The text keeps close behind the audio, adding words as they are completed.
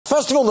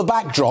First of all, the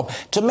backdrop.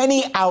 To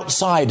many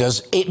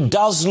outsiders, it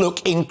does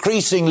look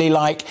increasingly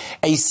like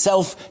a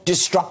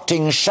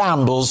self-destructing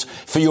shambles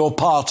for your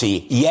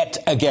party,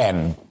 yet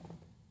again.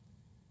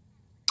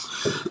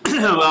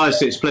 Well,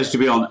 it's a pleasure to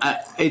be on.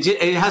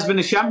 It has been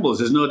a shambles,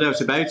 there's no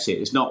doubt about it.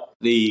 It's not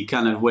the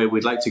kind of way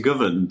we'd like to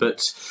govern, but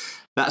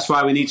that's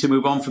why we need to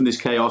move on from this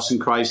chaos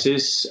and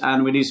crisis,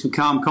 and we need some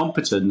calm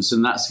competence,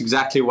 and that's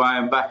exactly why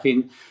I'm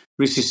backing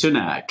Rishi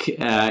Sunak.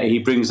 He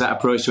brings that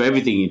approach to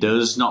everything he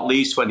does, not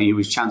least when he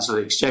was Chancellor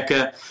of the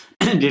Exchequer,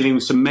 dealing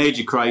with some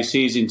major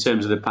crises in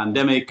terms of the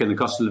pandemic and the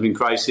cost of living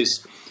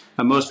crisis.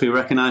 And most people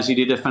recognise he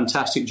did a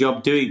fantastic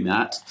job doing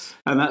that.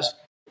 And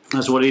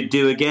that's what he'd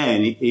do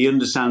again. He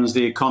understands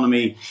the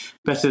economy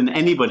better than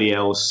anybody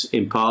else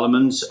in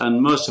Parliament.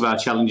 And most of our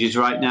challenges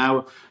right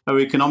now are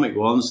economic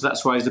ones.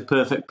 That's why he's the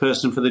perfect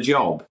person for the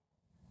job.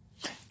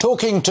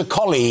 Talking to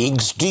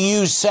colleagues, do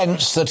you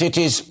sense that it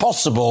is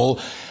possible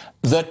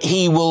that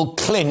he will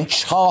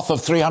clinch half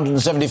of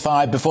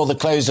 375 before the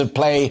close of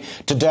play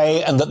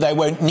today and that there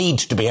won't need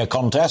to be a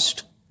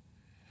contest?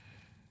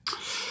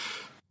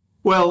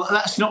 Well,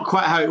 that's not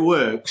quite how it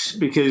works,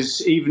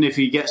 because even if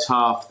he gets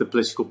half the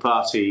political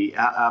party,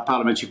 our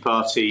parliamentary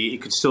party, he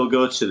could still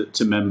go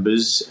to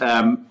members.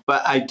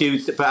 But I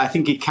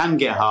think he can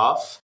get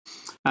half.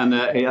 And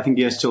I think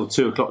he has till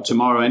 2 o'clock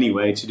tomorrow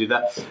anyway to do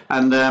that.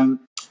 And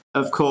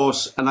of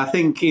course, and I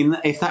think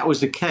if that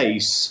was the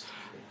case,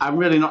 I'm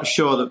really not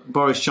sure that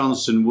Boris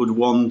Johnson would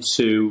want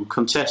to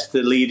contest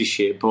the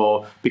leadership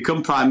or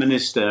become Prime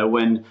Minister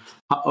when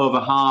over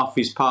half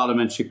his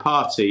parliamentary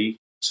party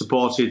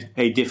supported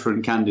a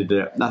different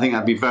candidate. I think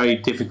that'd be very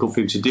difficult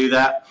for him to do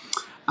that.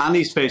 And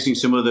he's facing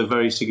some other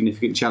very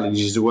significant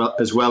challenges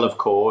as well, of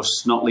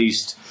course, not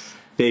least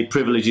the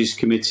Privileges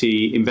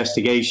Committee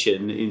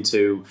investigation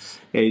into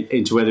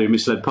whether he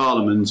misled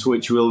Parliament,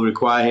 which will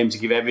require him to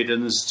give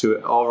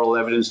oral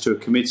evidence to a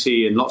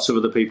committee, and lots of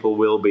other people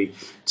will be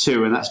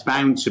too, and that's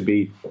bound to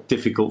be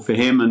difficult for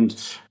him and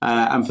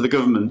for the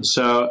government.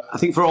 So I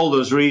think for all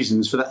those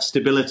reasons, for that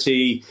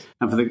stability,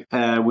 and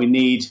for we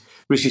need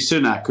Rishi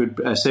Sunak would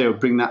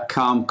bring that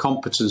calm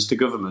competence to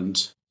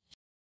government.